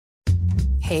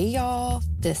Hey y'all,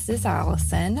 this is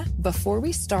Allison. Before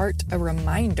we start, a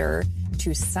reminder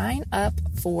to sign up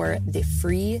for the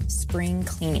free spring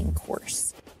cleaning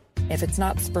course. If it's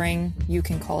not spring, you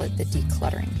can call it the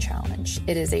Decluttering Challenge.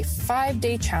 It is a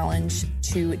 5-day challenge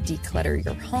to declutter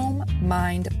your home,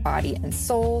 mind, body, and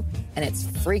soul, and it's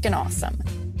freaking awesome.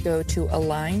 Go to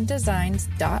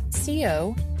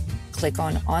aligndesigns.co, click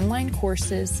on online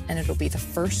courses, and it'll be the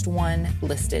first one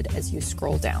listed as you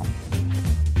scroll down.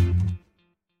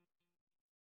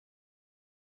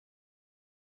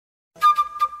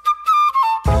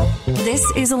 This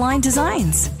is Aligned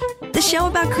Designs, the show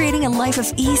about creating a life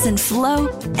of ease and flow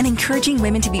and encouraging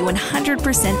women to be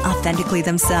 100% authentically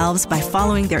themselves by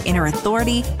following their inner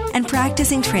authority and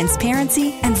practicing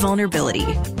transparency and vulnerability.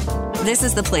 This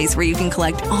is the place where you can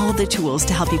collect all the tools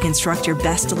to help you construct your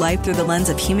best life through the lens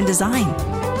of human design.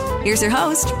 Here's your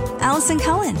host, Allison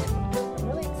Cullen. I'm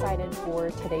really excited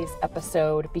for today's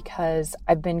episode because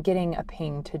I've been getting a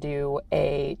ping to do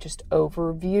a just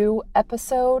overview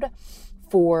episode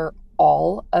for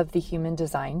all of the human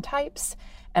design types.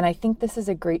 And I think this is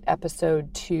a great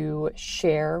episode to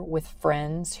share with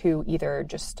friends who either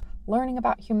just learning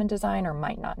about human design or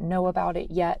might not know about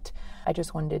it yet. I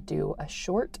just wanted to do a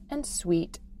short and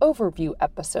sweet overview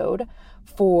episode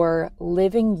for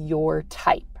living your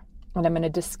type. And I'm going to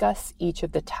discuss each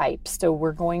of the types. So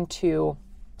we're going to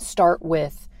start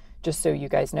with, just so you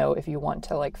guys know, if you want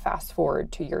to fast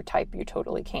forward to your type, you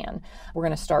totally can. We're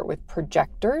going to start with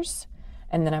projectors.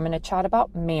 And then I'm going to chat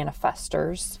about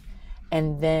manifestors,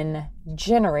 and then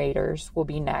generators will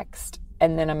be next.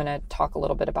 And then I'm going to talk a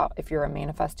little bit about if you're a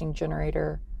manifesting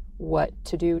generator, what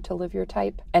to do to live your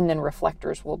type. And then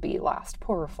reflectors will be last.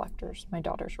 Poor reflectors. My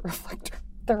daughter's a reflector.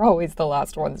 They're always the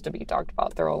last ones to be talked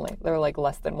about. They're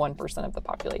less than 1% of the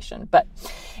population. But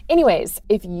anyways,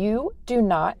 if you do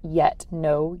not yet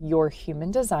know your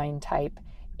human design type,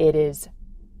 it is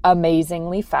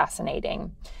amazingly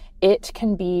fascinating. It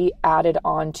can be added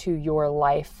onto your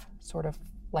life, sort of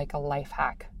like a life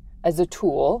hack, as a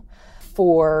tool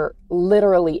for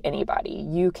literally anybody.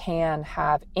 You can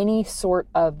have any sort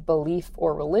of belief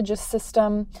or religious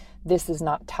system. This is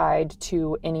not tied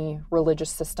to any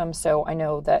religious system. So I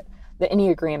know that the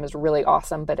Enneagram is really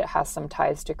awesome, but it has some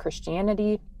ties to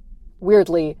Christianity.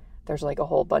 Weirdly, there's a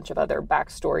whole bunch of other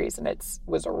backstories, and it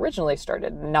was originally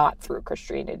started not through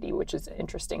Christianity, which is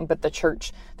interesting. But the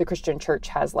Christian church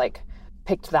has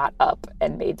picked that up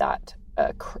and made that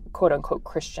a quote unquote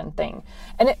Christian thing.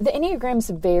 And the Enneagram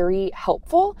is very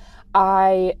helpful.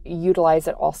 I utilize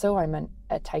it also. I'm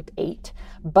a type 8,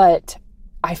 but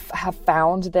I have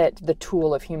found that the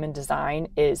tool of human design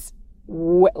is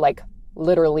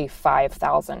literally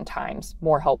 5,000 times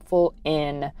more helpful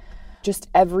in just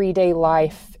everyday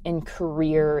life, in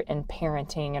career, in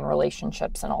parenting, and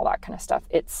relationships, and all that kind of stuff.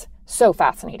 It's so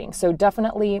fascinating. So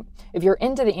definitely, if you're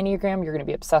into the Enneagram, you're going to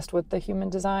be obsessed with the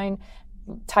human design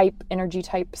type, energy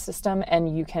type system,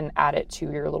 and you can add it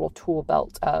to your little tool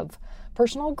belt of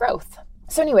personal growth.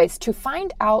 So anyways, to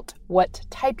find out what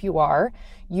type you are,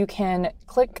 you can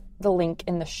click the link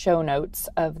in the show notes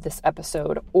of this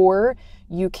episode, or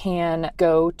you can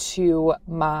go to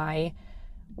my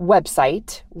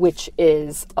website, which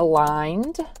is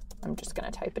aligned. I'm just going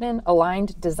to type it in,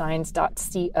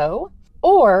 aligneddesigns.co,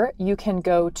 or you can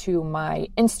go to my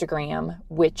Instagram,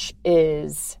 which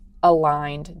is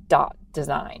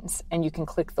aligned.designs, and you can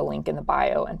click the link in the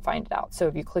bio and find it out. So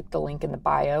if you click the link in the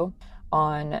bio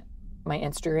on my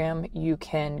Instagram, you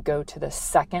can go to the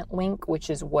second link, which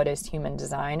is what is human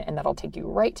design, and that'll take you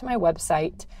right to my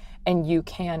website, and you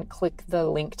can click the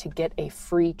link to get a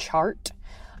free chart.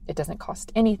 It doesn't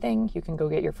cost anything. You can go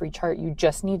get your free chart. You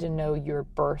just need to know your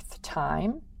birth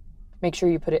time. Make sure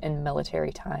you put it in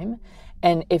military time.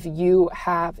 And if you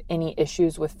have any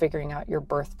issues with figuring out your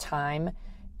birth time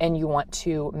and you want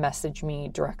to message me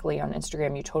directly on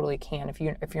Instagram, you totally can. If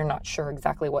you're not sure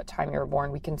exactly what time you were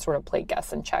born, we can sort of play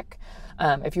guess and check.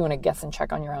 If you want to guess and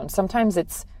check on your own. Sometimes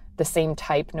it's the same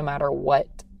type no matter what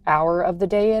hour of the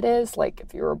day it is. Like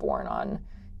if you were born on,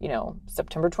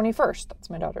 September 21st, that's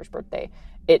my daughter's birthday.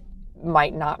 It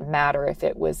might not matter if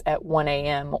it was at 1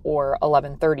 a.m. or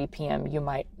 11:30 p.m. You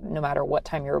might, no matter what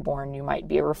time you were born, you might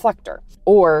be a reflector.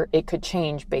 Or it could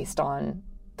change based on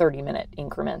 30-minute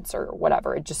increments or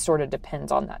whatever. It just sort of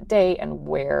depends on that day and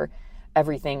where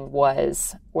everything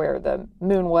was, where the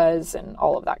moon was, and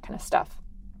all of that kind of stuff.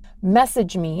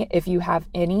 Message me if you have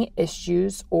any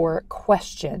issues or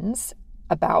questions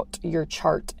about your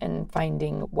chart and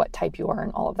finding what type you are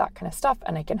and all of that kind of stuff,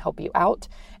 and I can help you out.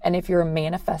 And if you're a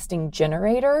manifesting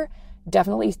generator,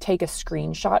 definitely take a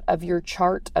screenshot of your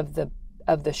chart, of the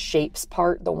of the shapes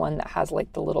part, the one that has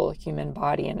like the little human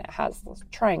body and it has those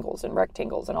triangles and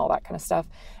rectangles and all that kind of stuff,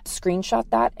 screenshot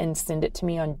that and send it to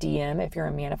me on DM if you're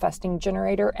a manifesting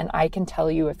generator. And I can tell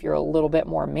you if you're a little bit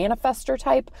more manifestor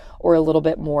type or a little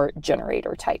bit more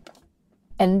generator type.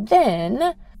 And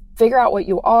then figure out what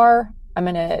you are. I'm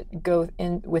going to go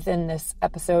within this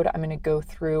episode, I'm going to go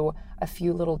through a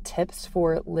few little tips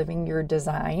for living your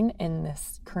design in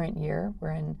this current year.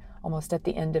 We're almost at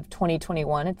the end of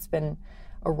 2021. It's been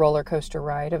a roller coaster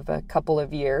ride of a couple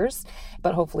of years,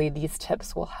 but hopefully these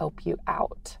tips will help you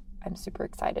out. I'm super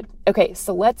excited. Okay,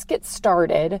 so let's get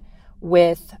started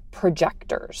with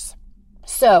projectors.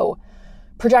 So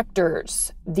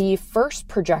projectors, the first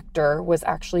projector was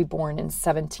actually born in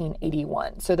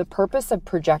 1781. So the purpose of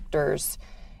projectors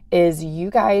is you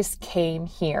guys came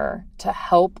here to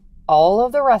help all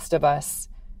of the rest of us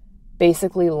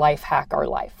basically life hack our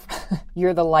life.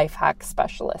 You're the life hack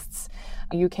specialists.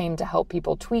 You came to help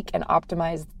people tweak and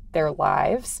optimize their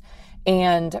lives.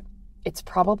 And it's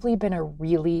probably been a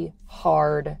really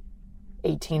hard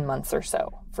 18 months or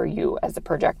so for you as a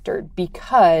projector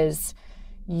because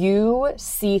you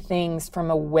see things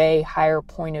from a way higher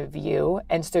point of view.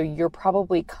 And so you're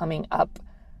probably coming up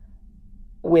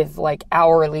with like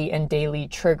hourly and daily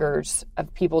triggers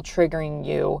of people triggering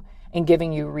you and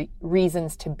giving you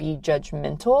reasons to be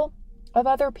judgmental of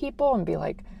other people and be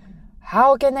like,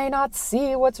 how can they not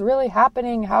see what's really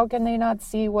happening? How can they not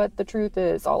see what the truth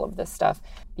is? All of this stuff.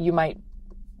 You might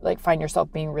like find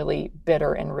yourself being really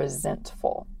bitter and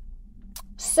resentful.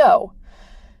 So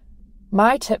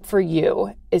my tip for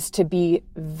you is to be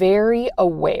very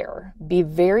aware, be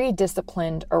very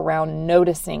disciplined around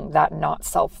noticing that not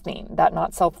self theme. That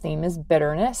not self theme is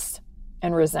bitterness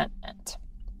and resentment.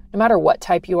 No matter what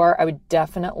type you are, I would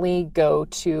definitely go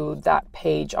to that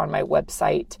page on my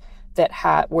website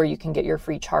where you can get your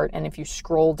free chart. And if you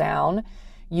scroll down,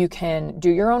 you can do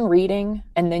your own reading,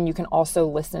 and then you can also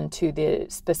listen to the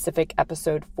specific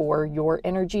episode for your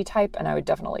energy type. And I would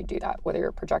definitely do that, whether you're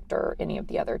a projector or any of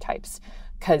the other types,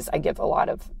 because I give a lot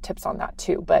of tips on that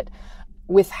too. But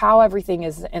with how everything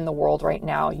is in the world right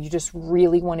now, you just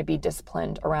really want to be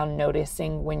disciplined around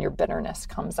noticing when your bitterness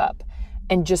comes up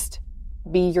and just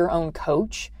be your own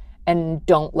coach and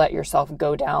don't let yourself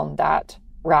go down that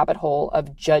rabbit hole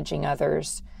of judging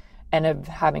others and of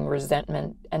having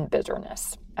resentment and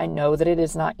bitterness. I know that it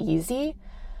is not easy,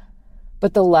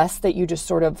 but the less that you just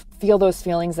sort of feel those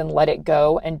feelings and let it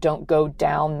go and don't go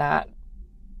down that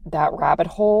rabbit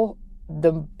hole,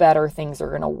 the better things are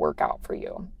going to work out for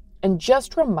you. And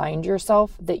just remind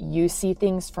yourself that you see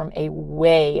things from a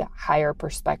way higher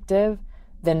perspective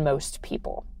than most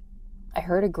people. I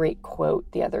heard a great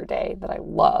quote the other day that I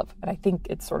love, and I think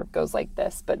it sort of goes like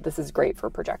this, but this is great for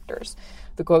projectors.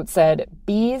 The quote said,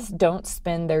 "Bees don't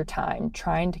spend their time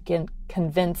trying to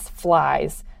convince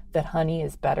flies that honey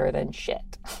is better than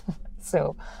shit."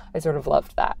 So I sort of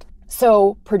loved that.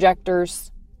 So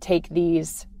projectors, take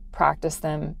these, practice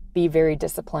them, be very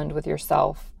disciplined with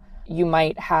yourself. You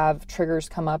might have triggers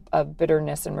come up of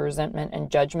bitterness and resentment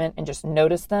and judgment, and just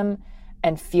notice them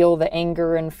and feel the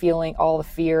anger and feeling all the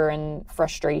fear and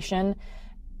frustration,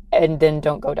 and then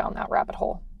don't go down that rabbit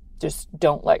hole. Just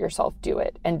don't let yourself do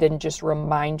it. And then just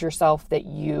remind yourself that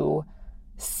you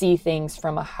see things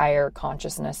from a higher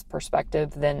consciousness perspective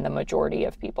than the majority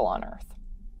of people on earth.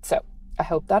 So I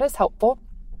hope that is helpful.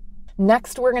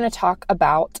 Next, we're going to talk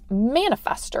about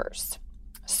manifestors.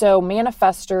 So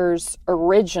manifestors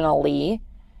originally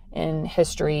in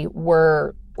history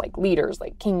were like leaders,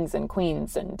 like kings and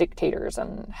queens and dictators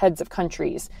and heads of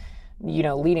countries,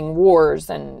 leading wars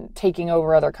and taking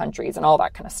over other countries and all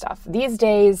that kind of stuff. These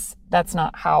days, that's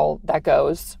not how that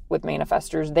goes with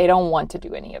manifestors. They don't want to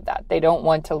do any of that. They don't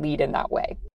want to lead in that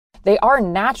way. They are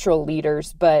natural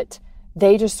leaders, but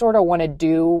they just sort of want to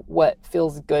do what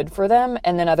feels good for them,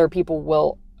 and then other people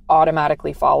will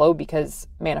automatically follow because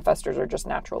manifestors are just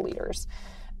natural leaders.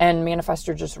 And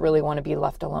manifestors just really want to be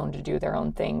left alone to do their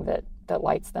own thing that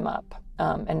lights them up,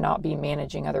 and not be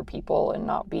managing other people and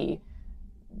not be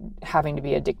having to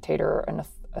be a dictator and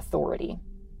authority.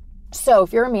 So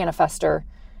if you're a manifestor,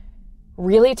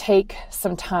 really take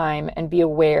some time and be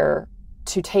aware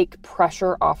to take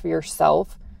pressure off of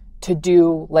yourself to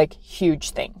do like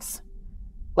huge things.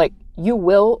 Like you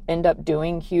will end up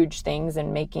doing huge things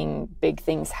and making big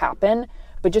things happen,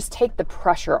 but just take the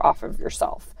pressure off of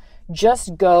yourself.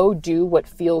 Just go do what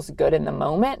feels good in the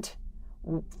moment,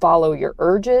 follow your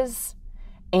urges,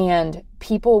 and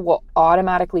people will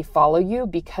automatically follow you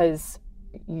because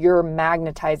you're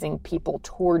magnetizing people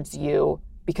towards you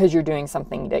because you're doing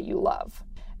something that you love.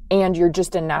 And you're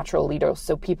just a natural leader,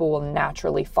 so people will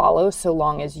naturally follow so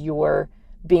long as you're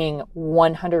being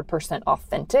 100%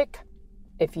 authentic.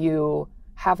 If you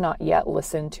have not yet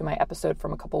listened to my episode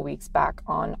from a couple weeks back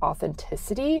on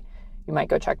authenticity, you might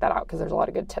go check that out because there's a lot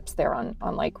of good tips there on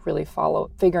like really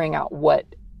figuring out what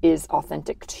is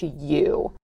authentic to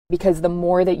you. Because the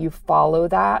more that you follow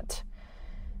that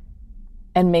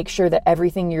and make sure that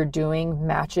everything you're doing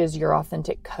matches your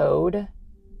authentic code,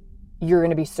 you're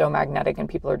going to be so magnetic and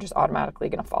people are just automatically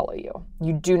going to follow you.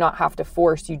 You do not have to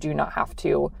force, you do not have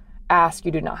to ask,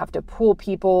 you do not have to pull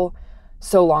people,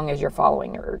 so long as you're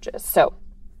following your urges. So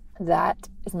that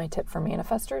is my tip for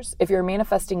manifestors. If you're a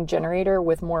manifesting generator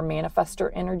with more manifestor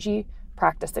energy,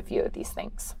 practice a few of these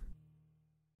things.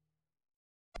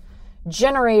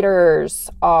 Generators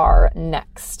are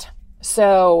next.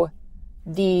 So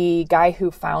the guy who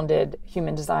founded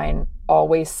Human Design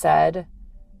always said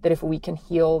that if we can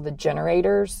heal the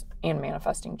generators and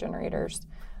manifesting generators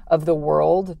of the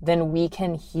world, then we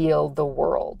can heal the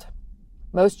world.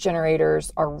 Most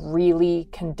generators are really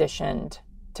conditioned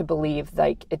to believe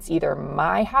like it's either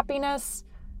my happiness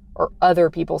or other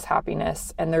people's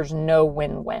happiness, and there's no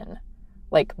win-win.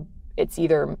 Like it's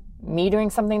either me doing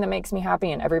something that makes me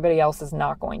happy and everybody else is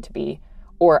not going to be,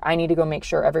 or I need to go make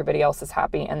sure everybody else is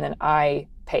happy and then I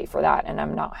pay for that and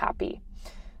I'm not happy.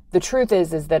 The truth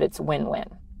is that it's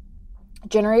win-win.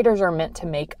 Generators are meant to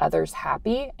make others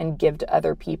happy and give to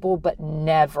other people, but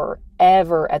never,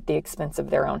 ever at the expense of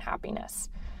their own happiness.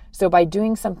 So by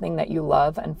doing something that you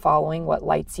love and following what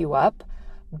lights you up,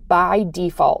 by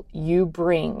default, you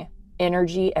bring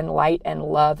energy and light and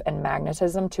love and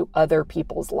magnetism to other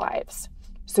people's lives.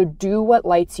 So do what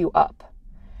lights you up.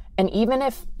 And even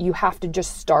if you have to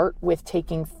just start with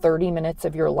taking 30 minutes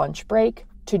of your lunch break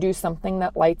to do something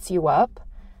that lights you up,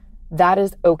 that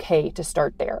is okay to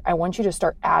start there. I want you to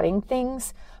start adding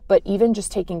things, but even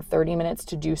just taking 30 minutes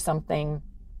to do something,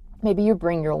 maybe you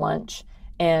bring your lunch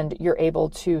and you're able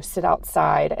to sit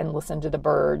outside and listen to the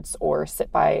birds or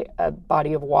sit by a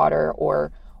body of water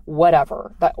or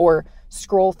whatever, or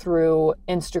scroll through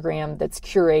Instagram that's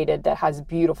curated that has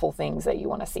beautiful things that you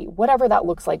want to see. Whatever that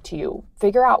looks like to you,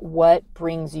 figure out what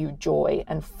brings you joy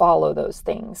and follow those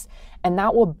things. And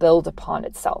that will build upon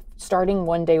itself. Starting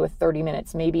one day with 30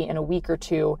 minutes, maybe in a week or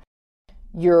two,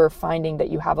 you're finding that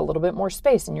you have a little bit more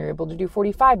space and you're able to do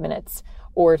 45 minutes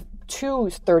or 2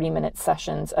 30-minute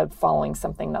sessions of following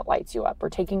something that lights you up or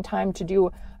taking time to do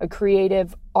a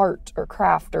creative art or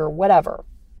craft or whatever.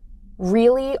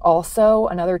 Really, also,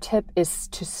 another tip is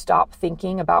to stop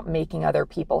thinking about making other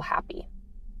people happy.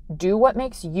 Do what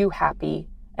makes you happy,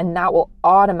 and that will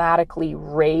automatically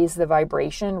raise the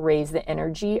vibration, raise the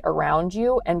energy around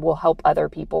you, and will help other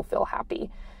people feel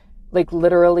happy. Like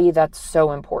literally, that's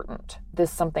so important. This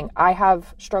is something I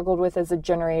have struggled with as a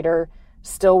generator,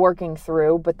 still working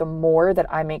through, but the more that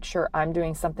I make sure I'm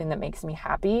doing something that makes me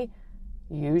happy,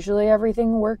 usually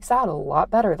everything works out a lot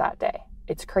better that day.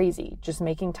 It's crazy. Just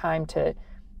making time to,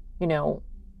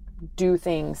 do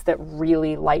things that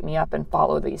really light me up and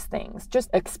follow these things. Just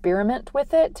experiment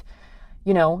with it.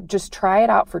 Just try it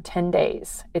out for 10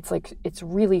 days. It's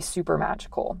really super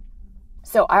magical.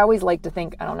 So I always like to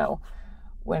think,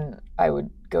 when I would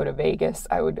go to Vegas,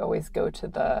 I would always go to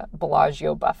the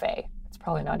Bellagio buffet. It's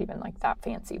probably not even like that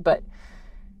fancy, but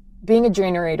being a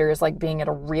generator is like being at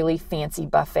a really fancy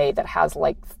buffet that has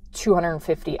like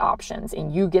 250 options,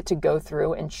 and you get to go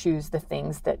through and choose the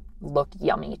things that look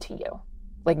yummy to you.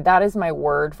 Like that is my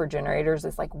word for generators.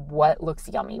 It's like, what looks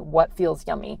yummy? What feels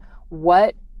yummy?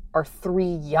 What are 3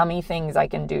 yummy things I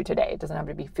can do today? It doesn't have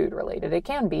to be food related. It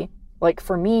can be. Like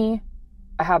for me,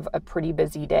 I have a pretty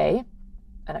busy day,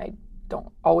 and I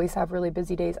don't always have really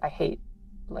busy days. I hate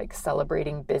like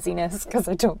celebrating busyness because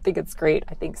I don't think it's great.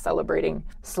 I think celebrating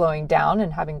slowing down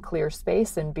and having clear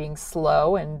space and being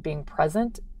slow and being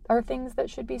present are things that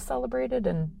should be celebrated,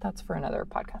 and that's for another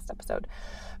podcast episode.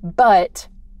 But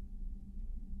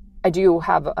I do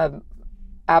have a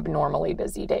abnormally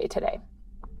busy day today.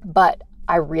 But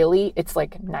it's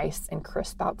like nice and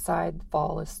crisp outside.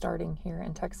 Fall is starting here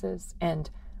in Texas, and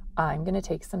I'm going to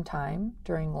take some time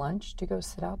during lunch to go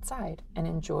sit outside and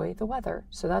enjoy the weather.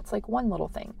 So that's like one little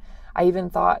thing. I even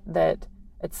thought that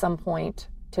at some point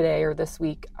today or this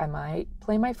week, I might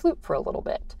play my flute for a little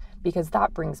bit because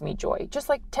that brings me joy. Just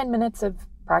like 10 minutes of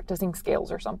practicing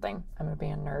scales or something. I'm a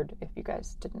band nerd if you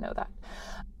guys didn't know that.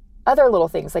 Other little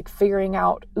things like figuring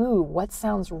out, what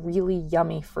sounds really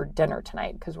yummy for dinner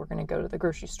tonight because we're going to go to the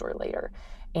grocery store later,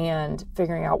 and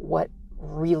figuring out what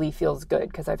really feels good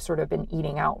because I've sort of been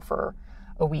eating out for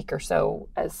a week or so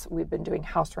as we've been doing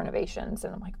house renovations,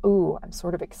 and I'm like, I'm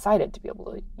sort of excited to be able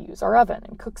to use our oven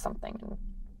and cook something and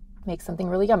make something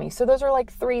really yummy. So those are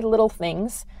like 3 little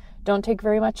things don't take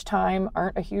very much time,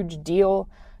 aren't a huge deal,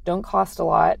 don't cost a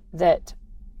lot, that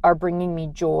are bringing me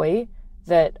joy,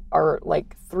 that are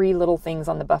like 3 little things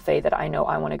on the buffet that I know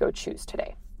I want to go choose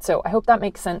today. So I hope that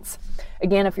makes sense.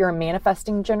 Again, if you're a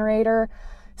manifesting generator,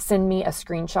 send me a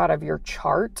screenshot of your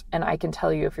chart and I can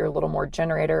tell you if you're a little more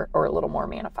generator or a little more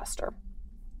manifester.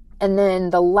 And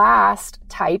then the last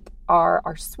type are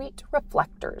our sweet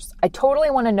reflectors. I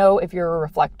totally want to know if you're a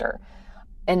reflector.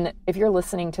 And if you're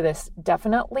listening to this,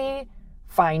 definitely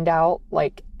find out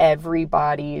like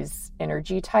everybody's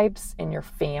energy types in your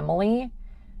family,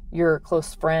 your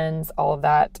close friends, all of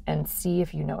that, and see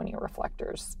if you know any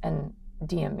reflectors. And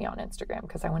DM me on Instagram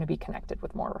because I want to be connected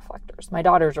with more reflectors. My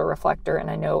daughter's a reflector and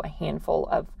I know a handful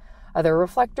of other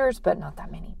reflectors, but not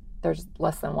that many. There's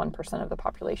less than 1% of the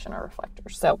population are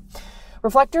reflectors. So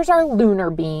reflectors are lunar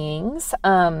beings.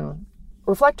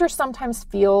 Reflectors sometimes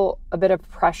feel a bit of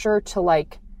pressure to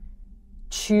like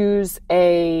choose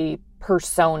a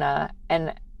persona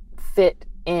and fit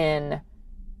in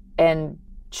and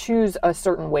choose a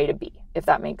certain way to be, if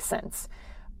that makes sense.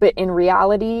 But in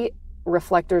reality,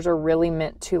 reflectors are really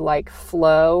meant to like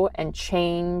flow and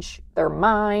change their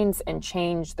minds and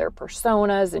change their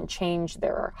personas and change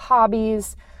their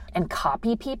hobbies and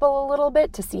copy people a little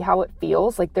bit to see how it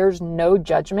feels. Like there's no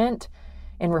judgment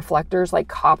in reflectors like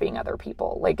copying other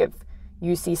people. Like if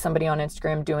you see somebody on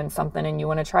Instagram doing something and you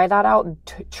want to try that out,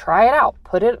 try it out.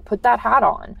 Put that hat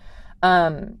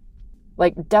on.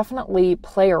 Like definitely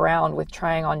play around with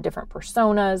trying on different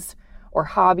personas or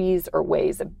hobbies or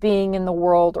ways of being in the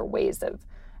world or ways of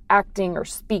acting or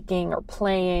speaking or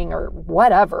playing or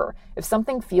whatever. If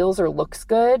something feels or looks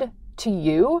good to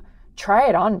you, try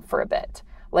it on for a bit.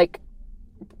 Like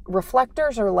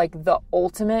reflectors are like the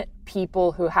ultimate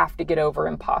people who have to get over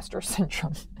imposter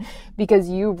syndrome because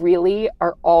you really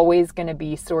are always going to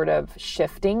be sort of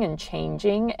shifting and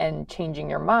changing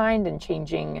your mind and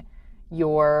changing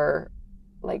your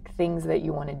like things that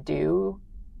you want to do,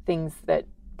 things that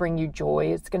bring you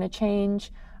joy is going to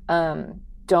change.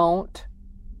 Don't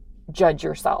judge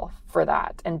yourself for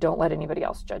that and don't let anybody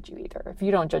else judge you either. If you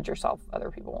don't judge yourself,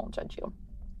 other people won't judge you.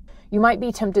 You might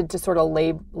be tempted to sort of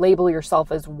label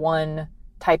yourself as one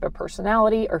type of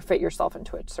personality or fit yourself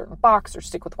into a certain box or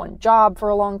stick with one job for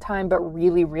a long time, but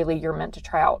really, really you're meant to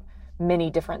try out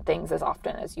many different things as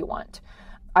often as you want.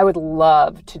 I would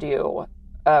love to do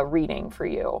a reading for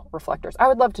you, reflectors. I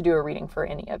would love to do a reading for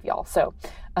any of y'all. So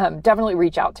definitely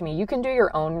reach out to me. You can do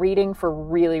your own reading for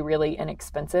really, really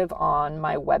inexpensive on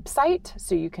my website.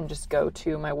 So you can just go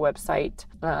to my website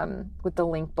with the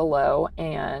link below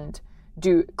and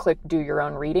click do your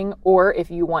own reading. Or if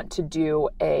you want to do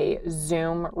a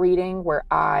Zoom reading where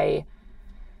I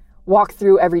walk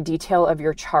through every detail of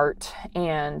your chart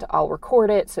and I'll record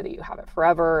it so that you have it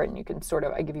forever and you can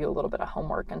I give you a little bit of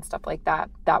homework and stuff like that.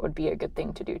 That would be a good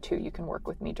thing to do too. You can work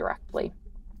with me directly.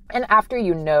 And after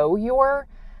you know your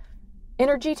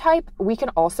energy type, we can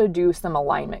also do some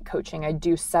alignment coaching. I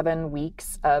do 7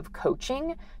 weeks of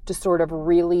coaching to sort of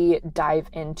really dive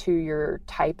into your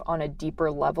type on a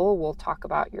deeper level. We'll talk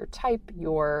about your type,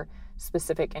 your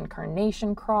specific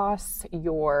incarnation cross,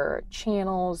 your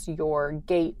channels, your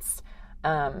gates,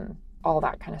 all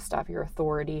that kind of stuff, your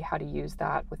authority, how to use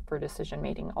that for decision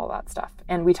making, all that stuff.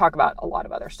 And we talk about a lot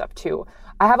of other stuff too.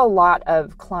 I have a lot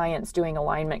of clients doing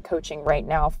alignment coaching right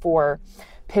now for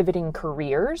pivoting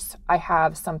careers. I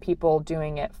have some people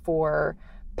doing it for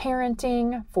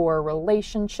parenting, for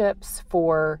relationships,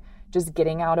 for just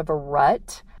getting out of a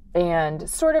rut and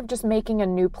sort of just making a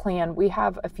new plan. We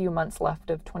have a few months left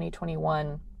of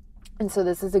 2021. And so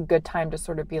this is a good time to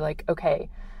sort of be like, okay,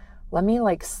 let me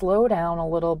slow down a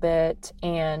little bit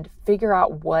and figure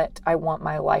out what I want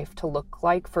my life to look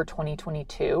like for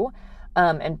 2022.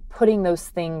 And putting those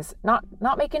things, not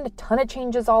making a ton of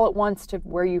changes all at once to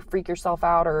where you freak yourself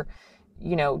out or,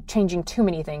 changing too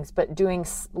many things, but doing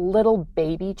little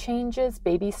baby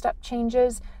step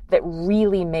changes that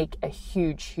really make a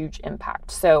huge, huge impact.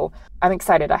 So I'm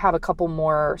excited. I have a couple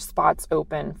more spots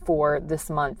open for this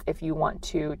month if you want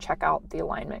to check out the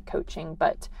alignment coaching.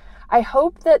 But I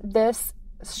hope that this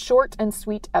short and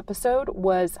sweet episode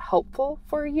was helpful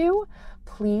for you.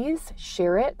 Please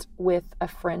share it with a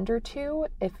friend or two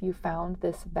if you found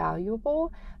this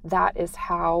valuable. That is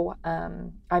how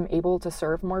I'm able to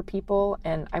serve more people.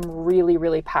 And I'm really,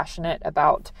 really passionate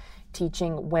about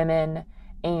teaching women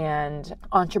and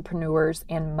entrepreneurs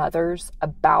and mothers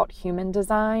about human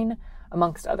design,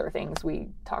 amongst other things. We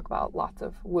talk about lots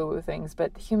of woo-woo things,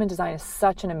 but human design is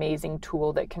such an amazing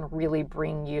tool that can really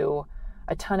bring you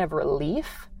a ton of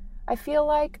relief. I feel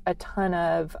like a ton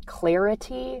of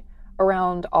clarity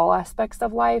around all aspects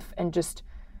of life and just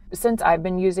since I've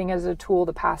been using as a tool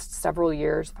the past several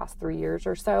years, past 3 years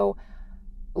or so,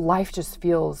 life just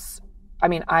feels,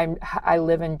 I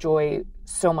live in joy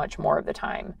so much more of the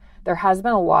time. There has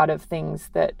been a lot of things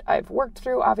that I've worked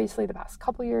through, obviously, the past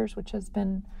couple years, which has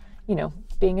been,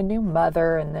 being a new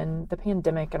mother, and then the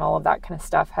pandemic and all of that kind of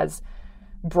stuff has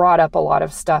brought up a lot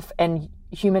of stuff. And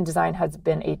human design has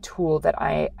been a tool that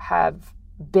I have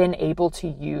been able to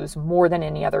use more than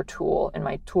any other tool in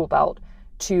my tool belt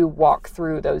to walk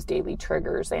through those daily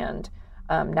triggers and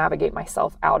navigate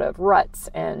myself out of ruts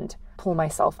and pull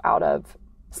myself out of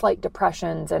slight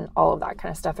depressions and all of that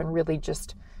kind of stuff, and really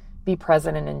just be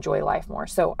present and enjoy life more.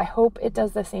 So I hope it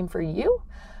does the same for you.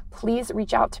 Please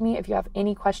reach out to me if you have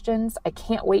any questions. I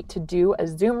can't wait to do a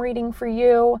Zoom reading for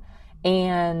you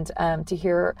and to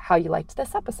hear how you liked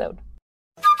this episode.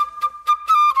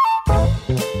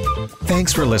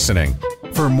 Thanks for listening.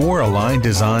 For more Aligned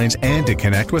Designs and to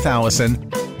connect with Allison,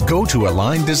 go to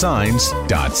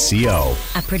aligneddesigns.co.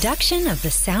 A production of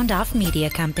the Sound Off Media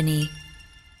Company.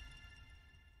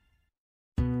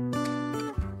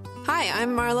 Hi,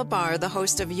 I'm Marla Barr, the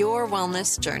host of Your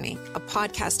Wellness Journey, a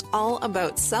podcast all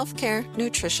about self-care,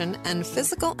 nutrition, and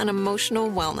physical and emotional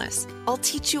wellness. I'll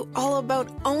teach you all about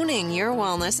owning your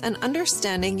wellness and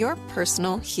understanding your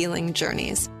personal healing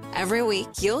journeys. Every week,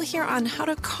 you'll hear on how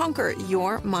to conquer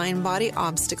your mind-body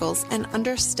obstacles and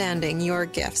understanding your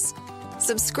gifts.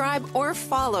 Subscribe or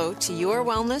follow to Your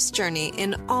Wellness Journey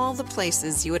in all the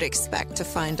places you would expect to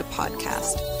find a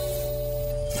podcast.